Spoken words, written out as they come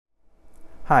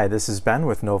Hi, this is Ben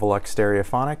with Novolux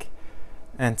Stereophonic,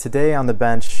 and today on the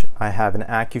bench I have an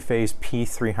Accuphase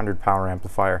P-300 power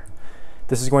amplifier.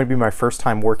 This is going to be my first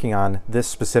time working on this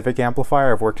specific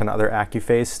amplifier. I've worked on other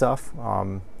Accuphase stuff.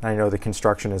 I know the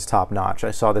construction is top notch.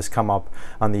 I saw this come up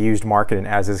on the used market in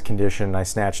as-is condition and I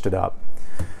snatched it up.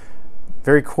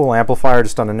 Very cool amplifier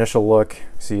just on initial look.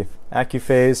 See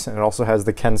Accuphase, and it also has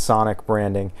the Sonic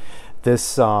branding.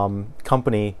 This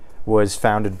company was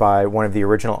founded by one of the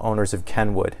original owners of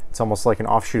Kenwood. It's almost like an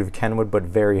offshoot of Kenwood, but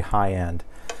very high-end.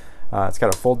 It's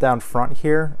got a fold-down front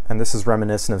here, and this is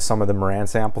reminiscent of some of the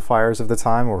Marantz amplifiers of the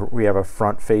time, where we have a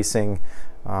front-facing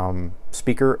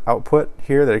speaker output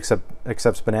here that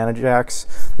accepts banana jacks.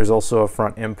 There's also a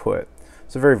front input.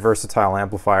 It's a very versatile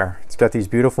amplifier. It's got these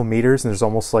beautiful meters, and there's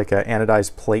almost like an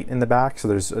anodized plate in the back, so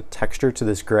there's a texture to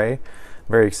this gray.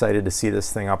 I'm very excited to see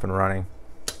this thing up and running.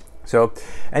 So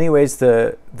anyways,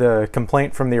 the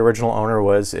complaint from the original owner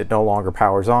was it no longer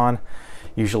powers on.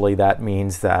 Usually that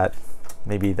means that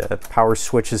maybe the power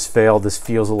switch has failed. This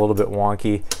feels a little bit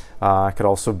wonky. It could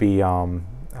also be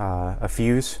a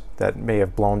fuse that may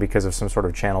have blown because of some sort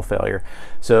of channel failure.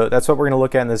 So that's what we're going to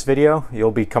look at in this video.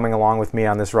 You'll be coming along with me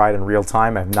on this ride in real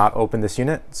time. I have not opened this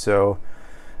unit, so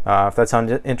if that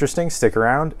sounds interesting, stick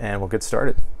around and we'll get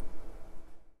started.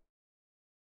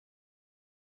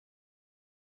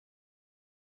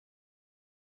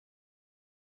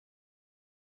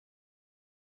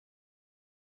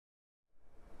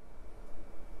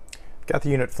 Got the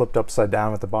unit flipped upside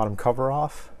down with the bottom cover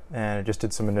off, and I just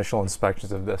did some initial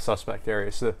inspections of the suspect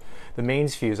area. So the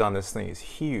mains fuse on this thing is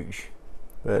huge,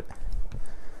 but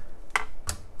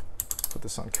put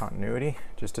this on continuity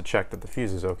just to check that the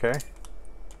fuse is okay.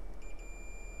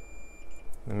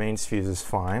 The mains fuse is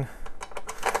fine.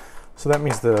 So that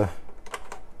means the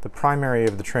primary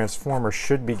of the transformer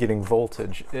should be getting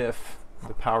voltage if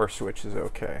the power switch is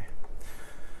okay.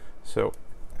 So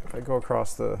if I go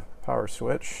across the power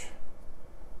switch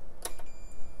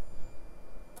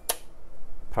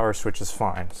is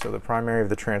fine. So the primary of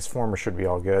the transformer should be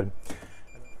all good.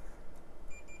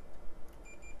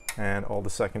 And all the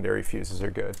secondary fuses are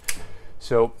good.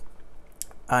 So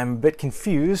I'm a bit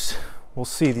confused. We'll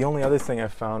see. The only other thing I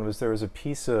found was there was a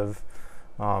piece of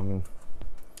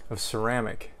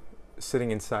ceramic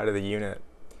sitting inside of the unit.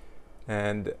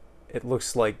 And it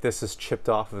looks like this is chipped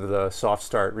off of the soft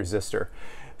start resistor.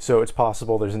 So it's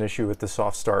possible there's an issue with the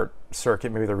soft start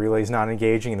circuit. Maybe the relay is not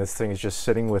engaging and this thing is just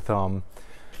sitting with a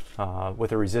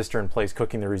resistor in place,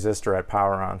 cooking the resistor at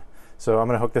power on. So I'm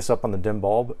going to hook this up on the dim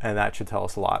bulb, and that should tell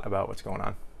us a lot about what's going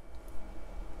on.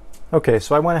 Okay,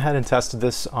 so I went ahead and tested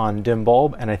this on dim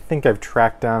bulb, and I think I've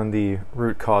tracked down the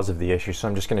root cause of the issue. So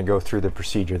I'm just going to go through the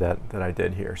procedure that I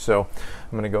did here. So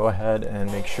I'm going to go ahead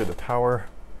and make sure the power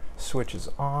switch is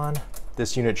on.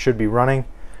 This unit should be running.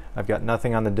 I've got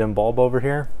nothing on the dim bulb over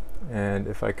here, and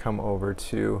if I come over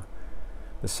to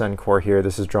the send core here,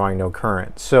 this is drawing no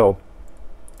current. So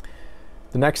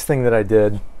the next thing that I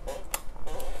did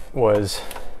was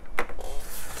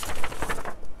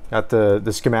got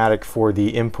the schematic for the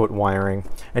input wiring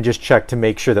and just checked to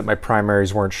make sure that my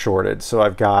primaries weren't shorted. So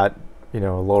I've got, a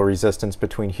low resistance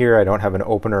between here. I don't have an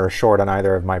open or a short on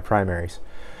either of my primaries.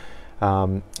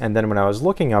 And then when I was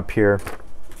looking up here,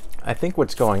 I think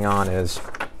what's going on is,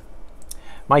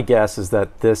 my guess is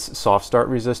that this soft start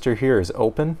resistor here is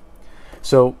open.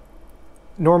 So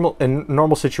in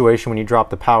normal situation, when you drop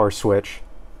the power switch,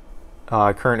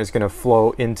 current is going to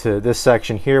flow into this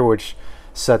section here, which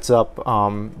sets up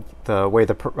the way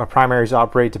the primaries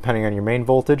operate depending on your main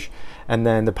voltage, and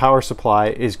then the power supply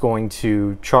is going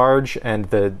to charge, and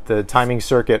the timing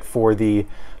circuit for the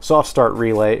soft start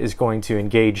relay is going to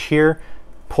engage here,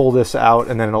 pull this out,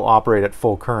 and then it'll operate at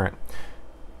full current.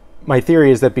 My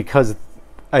theory is that because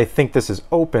I think this is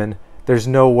open, there's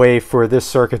no way for this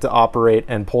circuit to operate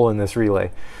and pull in this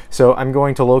relay. So I'm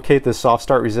going to locate this soft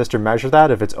start resistor, measure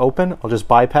that. If it's open, I'll just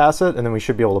bypass it, and then we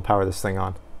should be able to power this thing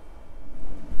on.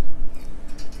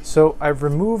 So I've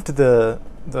removed the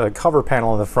cover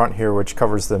panel in the front here, which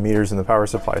covers the meters and the power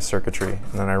supply circuitry,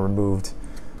 and then I removed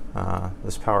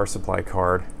this power supply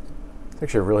card. It's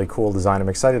actually a really cool design. I'm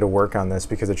excited to work on this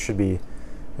because it should be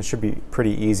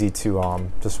pretty easy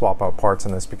to swap out parts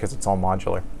on this because it's all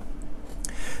modular.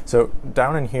 So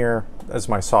down in here is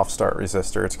my soft start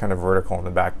resistor. It's kind of vertical in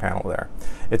the back panel there.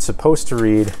 It's supposed to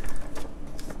read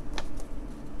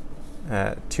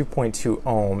at 2.2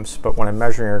 ohms, but when I'm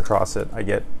measuring across it, I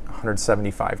get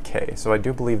 175K. So I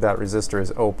do believe that resistor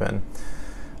is open.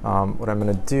 What I'm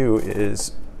going to do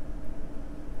is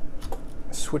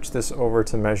switch this over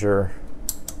to measure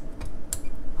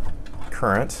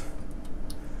current.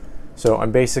 So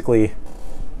I'm basically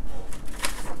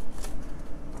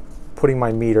putting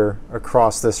my meter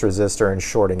across this resistor and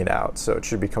shorting it out. So it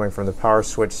should be coming from the power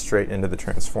switch straight into the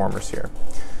transformers here.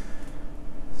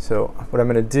 So what I'm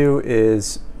going to do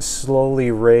is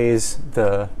slowly raise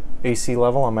the AC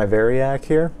level on my variac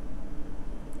here,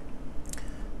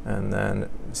 and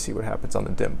then see what happens on the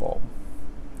dim bulb.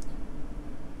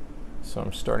 So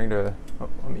I'm starting to,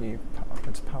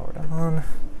 it's powered on.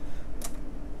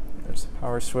 There's the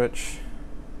power switch.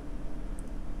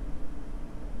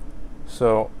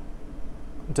 So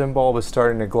dim bulb is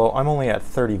starting to glow. I'm only at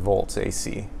 30 volts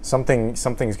AC. Something's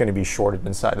going to be shorted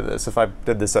inside of this. If I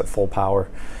did this at full power,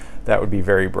 that would be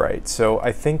very bright. So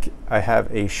I think I have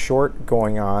a short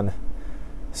going on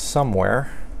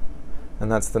somewhere, and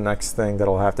that's the next thing that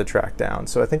I'll have to track down.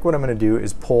 So I think what I'm going to do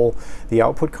is pull the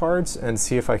output cards and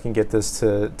see if I can get this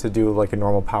to do like a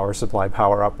normal power supply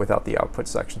power up without the output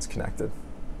sections connected.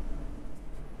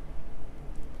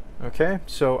 Okay,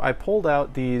 so I pulled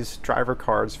out these driver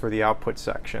cards for the output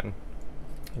section,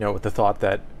 with the thought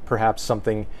that perhaps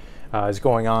something is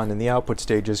going on in the output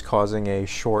stages causing a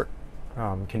short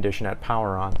condition at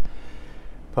power on.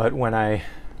 But when I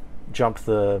jumped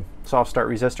the soft start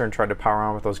resistor and tried to power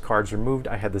on with those cards removed,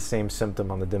 I had the same symptom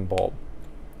on the dim bulb.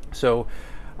 So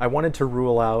I wanted to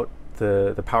rule out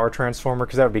the power transformer,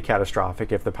 because that would be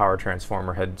catastrophic if the power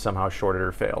transformer had somehow shorted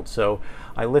or failed. So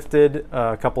I lifted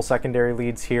a couple secondary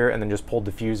leads here and then just pulled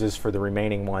the fuses for the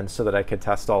remaining ones so that I could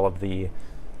test all of the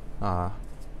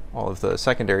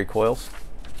secondary coils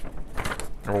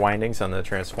or windings on the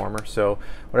transformer. So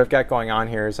what I've got going on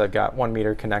here is I've got one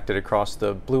meter connected across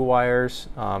the blue wires.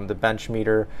 The bench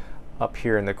meter up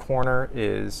here in the corner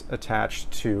is attached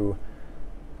to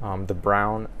the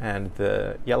brown and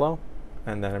the yellow,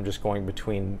 and then I'm just going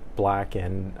between black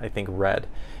and I think red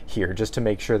here just to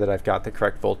make sure that I've got the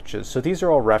correct voltages. So these are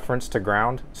all referenced to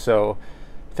ground, so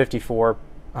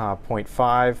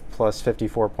 54.5 plus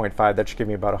 54.5, that should give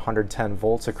me about 110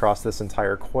 volts across this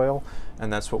entire coil,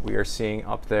 and that's what we are seeing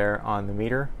up there on the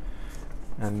meter.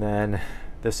 And then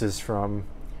this is from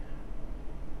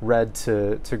red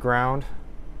to ground,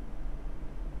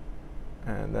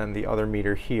 and then the other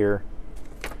meter here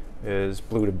is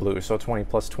blue to blue. So 20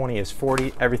 plus 20 is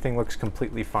 40. Everything looks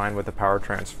completely fine with the power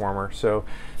transformer. So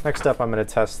next up I'm going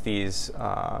to test these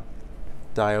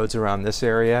diodes around this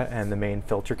area and the main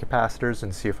filter capacitors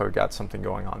and see if I've got something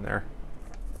going on there.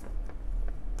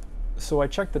 So I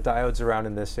checked the diodes around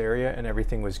in this area and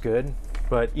everything was good,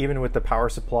 but even with the power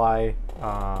supply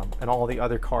and all the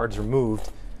other cards removed,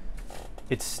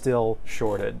 it's still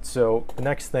shorted. So the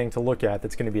next thing to look at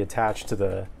that's going to be attached to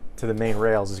the main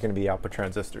rails is going to be the output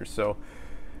transistors. So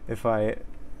if I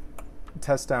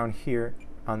test down here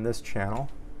on this channel,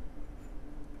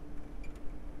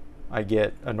 I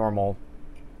get a normal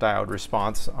diode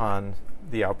response on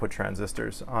the output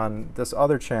transistors. On this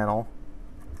other channel,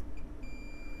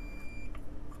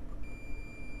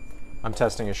 I'm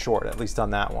testing a short, at least on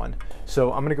that one.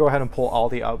 So I'm going to go ahead and pull all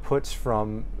the outputs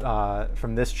from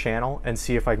this channel and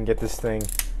see if I can get this thing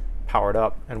powered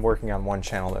up and working on one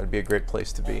channel. That would be a great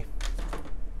place to be.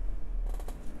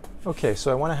 Okay,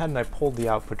 so I went ahead and I pulled the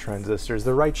output transistors.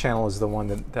 The right channel is the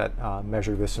one that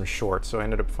measured with some short. So I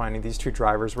ended up finding these two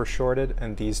drivers were shorted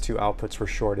and these two outputs were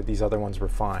shorted. These other ones were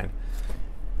fine.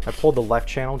 I pulled the left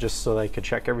channel just so that I could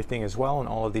check everything as well, and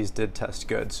all of these did test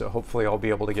good. So hopefully I'll be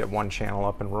able to get one channel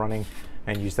up and running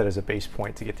and use that as a base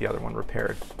point to get the other one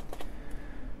repaired.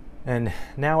 And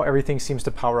now everything seems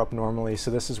to power up normally.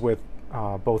 So this is with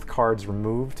both cards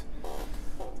removed.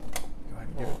 Go ahead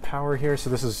and give it power here. So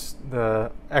this is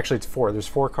actually it's four. There's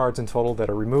 4 cards in total that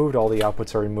are removed. All the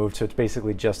outputs are removed. So it's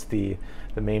basically just the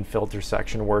main filter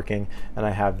section working. And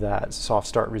I have that soft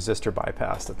start resistor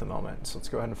bypassed at the moment. So let's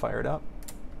go ahead and fire it up.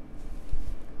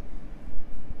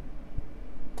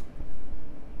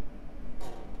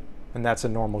 And that's a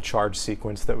normal charge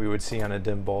sequence that we would see on a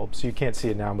dim bulb. So you can't see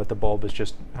it now, but the bulb is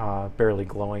just barely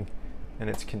glowing and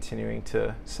it's continuing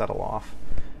to settle off.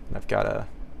 And I've got a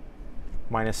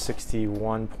minus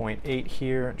 61.8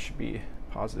 here. It should be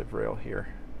positive rail here.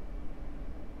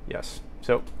 Yes,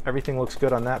 so everything looks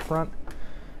good on that front.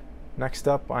 Next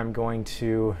up, I'm going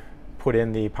to put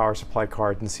in the power supply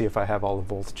card and see if I have all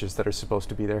the voltages that are supposed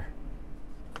to be there.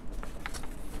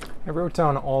 I wrote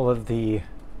down all of the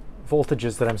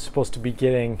voltages that I'm supposed to be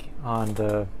getting on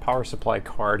the power supply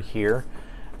card here,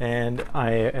 and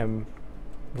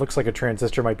looks like a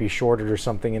transistor might be shorted or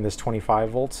something in this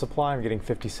 25 volt supply. I'm getting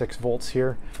 56 volts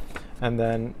here, and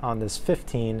then on this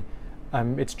 15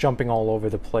 it's jumping all over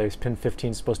the place. Pin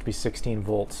 15 is supposed to be 16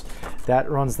 volts. That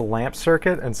runs the lamp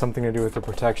circuit and something to do with the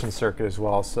protection circuit as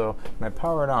well. So when I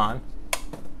power it on,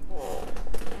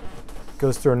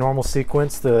 goes through a normal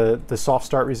sequence. The soft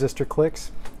start resistor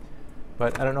clicks.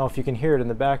 but I don't know if you can hear it in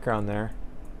the background there.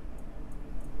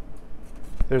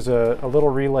 There's a little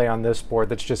relay on this board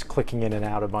that's just clicking in and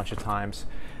out a bunch of times.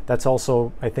 That's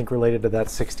also, I think, related to that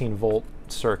 16-volt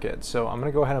circuit. So I'm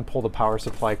going to go ahead and pull the power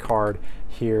supply card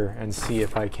here and see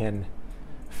if I can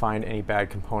find any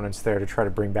bad components there to try to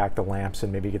bring back the lamps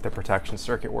and maybe get the protection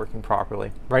circuit working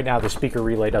properly. Right now the speaker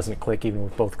relay doesn't click even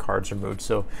with both cards removed,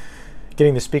 so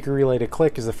getting the speaker relay to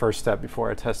click is the first step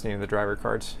before I test any of the driver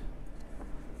cards.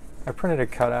 I printed a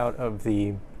cutout of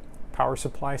the power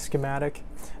supply schematic.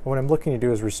 And what I'm looking to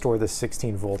do is restore this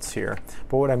 16 volts here.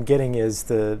 But what I'm getting is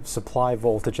the supply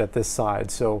voltage at this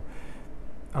side. So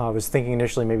I was thinking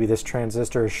initially maybe this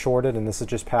transistor is shorted and this is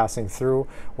just passing through,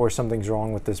 or something's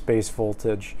wrong with this base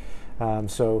voltage.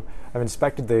 So I've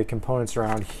inspected the components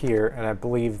around here and I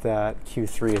believe that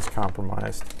Q3 is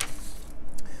compromised.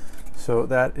 So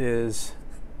that is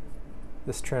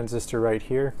this transistor right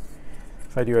here.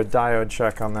 If I do a diode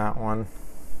check on that one,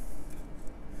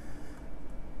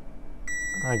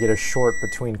 I get a short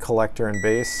between collector and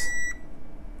base.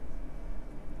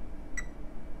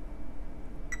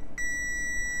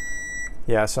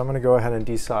 Yeah, so I'm going to go ahead and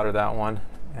desolder that one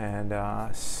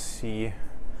and see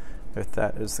if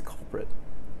that is the culprit.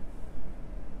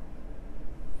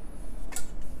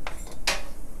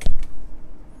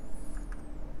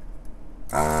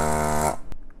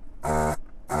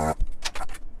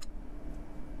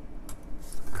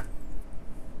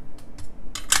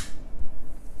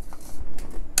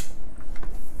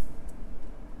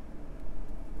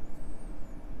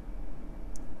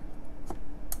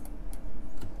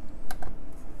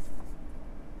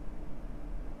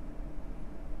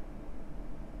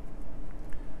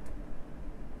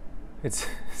 It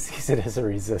sees it as a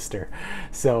resistor.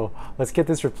 So let's get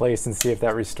this replaced and see if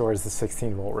that restores the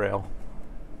 16-volt rail.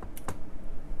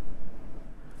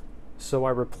 So I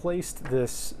replaced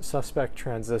this suspect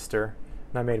transistor,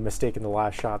 and I made a mistake in the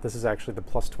last shot. This is actually the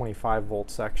plus 25 volt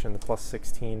section. The plus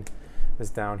 16 is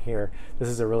down here. This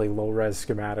is a really low-res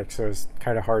schematic, so it's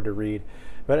kind of hard to read.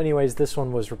 But anyways, this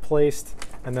one was replaced,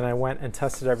 and then I went and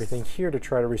tested everything here to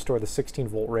try to restore the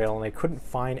 16-volt rail, and I couldn't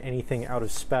find anything out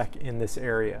of spec in this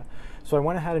area. So I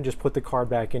went ahead and just put the card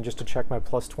back in just to check my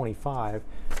plus 25,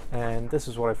 and this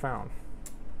is what I found.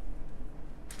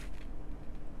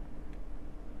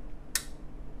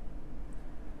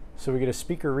 So we get a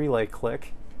speaker relay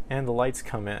click, and the lights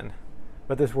come in.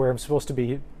 But this, where I'm supposed to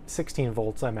be 16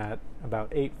 volts, I'm at about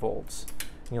 8 volts.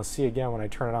 And you'll see again when I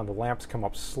turn it on, the lamps come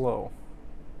up slow.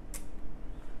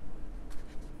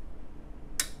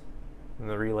 And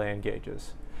the relay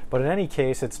engages. But in any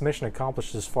case, it's mission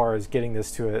accomplished as far as getting this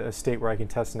to a state where I can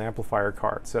test an amplifier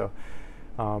card. So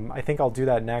I think I'll do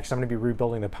that next. I'm going to be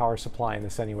rebuilding the power supply in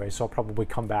this anyway, so I'll probably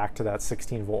come back to that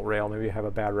 16-volt rail. Maybe have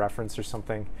a bad reference or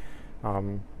something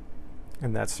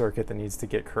in that circuit that needs to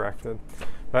get corrected.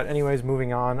 But anyways,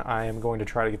 moving on, I am going to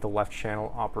try to get the left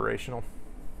channel operational.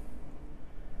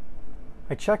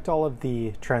 I checked all of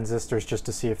the transistors just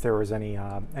to see if there was any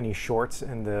shorts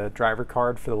in the driver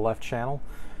card for the left channel,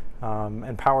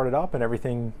 and powered it up, and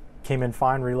everything came in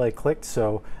fine. Relay clicked,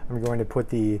 so I'm going to put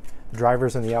the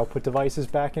drivers and the output devices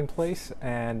back in place,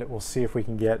 and we'll see if we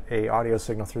can get an audio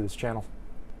signal through this channel.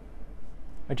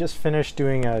 I just finished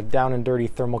doing a down and dirty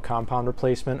thermal compound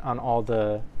replacement on all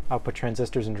the output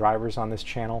transistors and drivers on this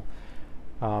channel.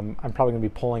 I'm probably going to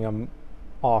be pulling them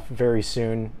off very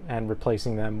soon and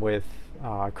replacing them with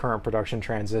current production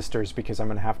transistors, because I'm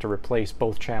going to have to replace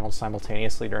both channels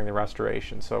simultaneously during the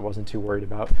restoration, so I wasn't too worried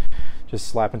about just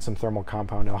slapping some thermal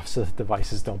compound off so the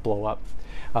devices don't blow up.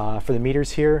 For the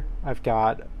meters here, I've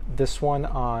got this one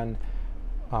on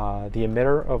the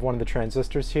emitter of one of the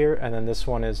transistors here, and then this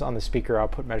one is on the speaker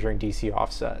output measuring DC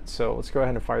offset. So let's go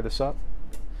ahead and fire this up.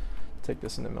 Take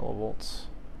this into millivolts.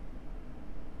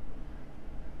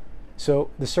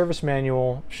 So the service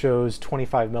manual shows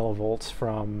 25 millivolts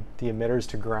from the emitters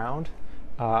to ground.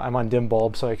 I'm on dim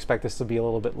bulb, so I expect this to be a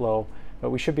little bit low,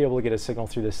 but we should be able to get a signal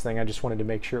through this thing. I just wanted to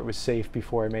make sure it was safe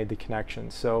before I made the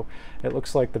connection. So it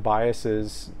looks like the bias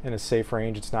is in a safe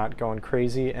range. It's not going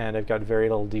crazy, and I've got very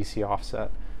little DC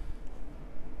offset.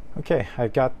 Okay,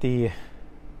 I've got the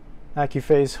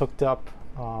Accuphase hooked up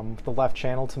with the left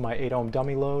channel to my 8 ohm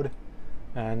dummy load,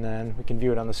 and then we can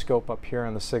view it on the scope up here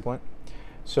on the Siglant.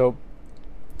 So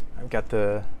I've got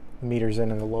the meters in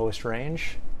the lowest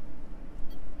range.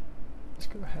 Let's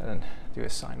go ahead and do a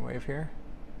sine wave here.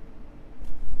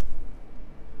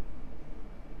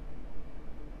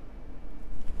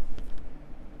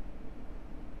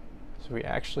 So we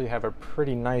actually have a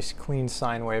pretty nice clean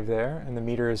sine wave there, and the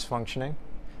meter is functioning.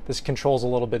 This control's a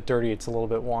little bit dirty, it's a little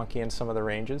bit wonky in some of the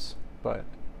ranges, but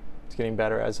It's getting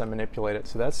better as I manipulate it.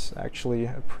 So that's actually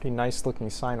a pretty nice looking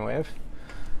sine wave.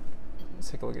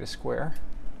 Let's take a look at a square.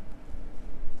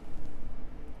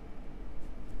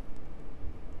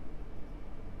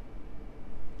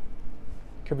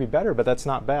 Could be better, but that's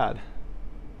not bad.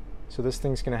 So this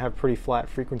thing's going to have pretty flat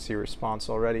frequency response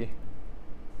already.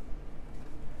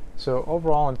 So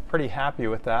overall, I'm pretty happy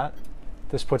with that.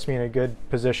 This puts me in a good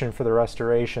position for the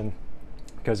restoration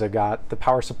because I've got the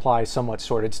power supply somewhat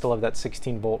sorted, still have that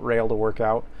 16-volt rail to work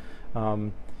out.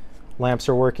 Lamps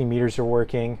are working, meters are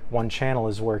working, one channel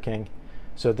is working.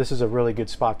 So this is a really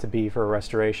good spot to be for a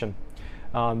restoration.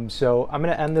 So I'm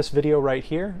going to end this video right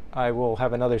here. I will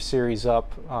have another series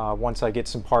up once I get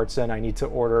some parts in. I need to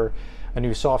order a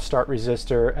new soft start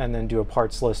resistor and then do a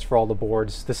parts list for all the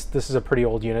boards. This is a pretty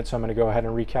old unit, so I'm going to go ahead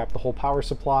and recap the whole power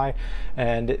supply.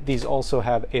 And these also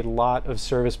have a lot of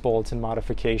service bulletin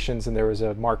modifications, and there was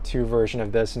a Mark II version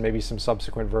of this and maybe some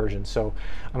subsequent versions. So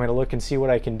I'm going to look and see what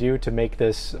I can do to make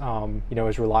this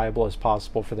as reliable as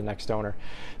possible for the next owner.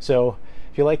 So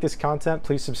if you like this content,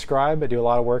 please subscribe. I do a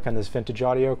lot of work on this vintage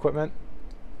audio equipment.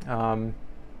 And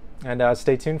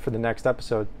stay tuned for the next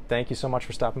episode. Thank you so much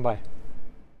for stopping by.